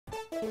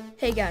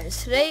Hey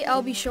guys, today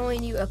I'll be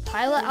showing you a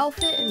pilot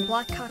outfit in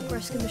Black Hawk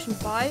Rescue Mission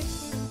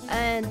 5,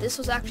 and this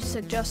was actually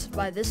suggested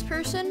by this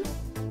person.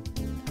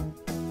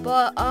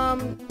 But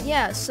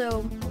yeah,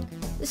 so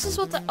this is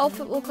what the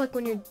outfit will look like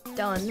when you're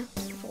done.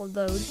 Full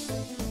load.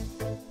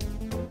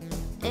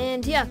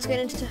 And yeah, let's get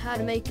into how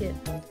to make it.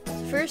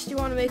 First, you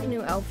want to make a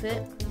new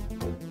outfit,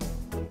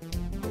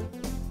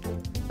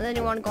 and then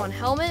you want to go on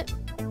helmet,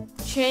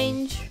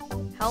 change,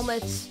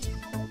 helmets,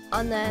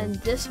 and then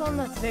this one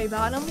at the very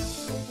bottom.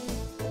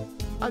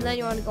 And then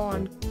you want to go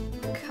on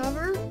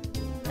cover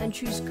and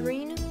choose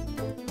green.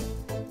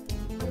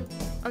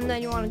 And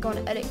then you want to go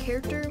on edit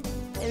character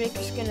and make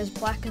your skin as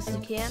black as you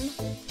can.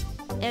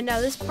 And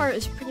now this part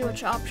is pretty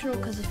much optional,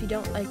 because if you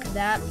don't like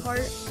that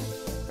part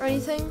or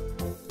anything,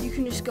 you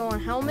can just go on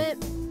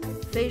helmet,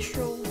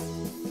 facial,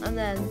 and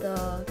then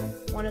the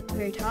one at the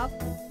very top.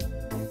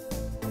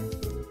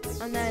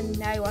 And then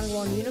now you want to go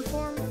on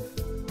uniform,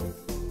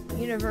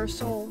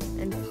 universal,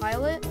 and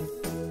pilot.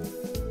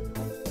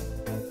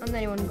 And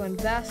then you want to go in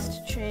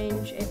vest,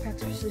 change,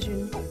 apex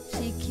precision,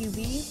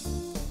 CQB,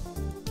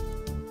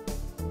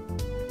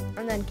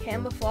 and then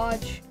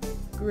camouflage,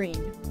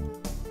 green.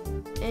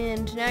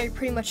 And now you're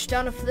pretty much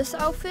done with this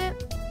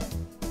outfit.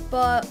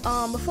 But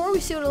before we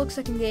see what it looks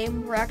like in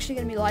game, we're actually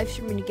going to be live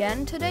streaming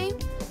again today.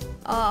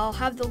 I'll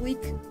have the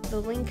link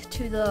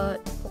to the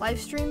live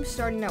stream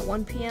starting at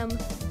 1 p.m.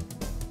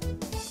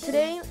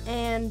 today,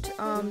 and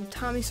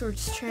Tommy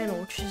Sword's channel,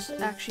 which is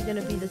actually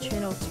going to be the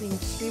channel it's being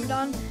streamed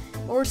on.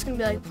 But we're just going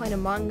to be like playing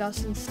Among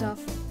Us and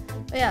stuff.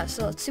 But yeah,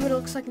 so let's see what it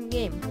looks like in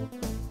game.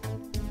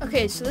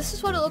 Okay, so this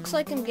is what it looks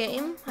like in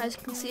game. As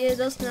you can see, it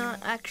does not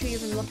actually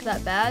even look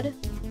that bad.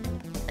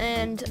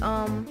 And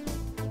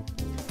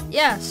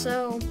yeah,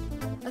 so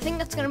I think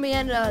that's going to be the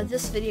end of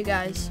this video,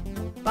 guys.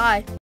 Bye.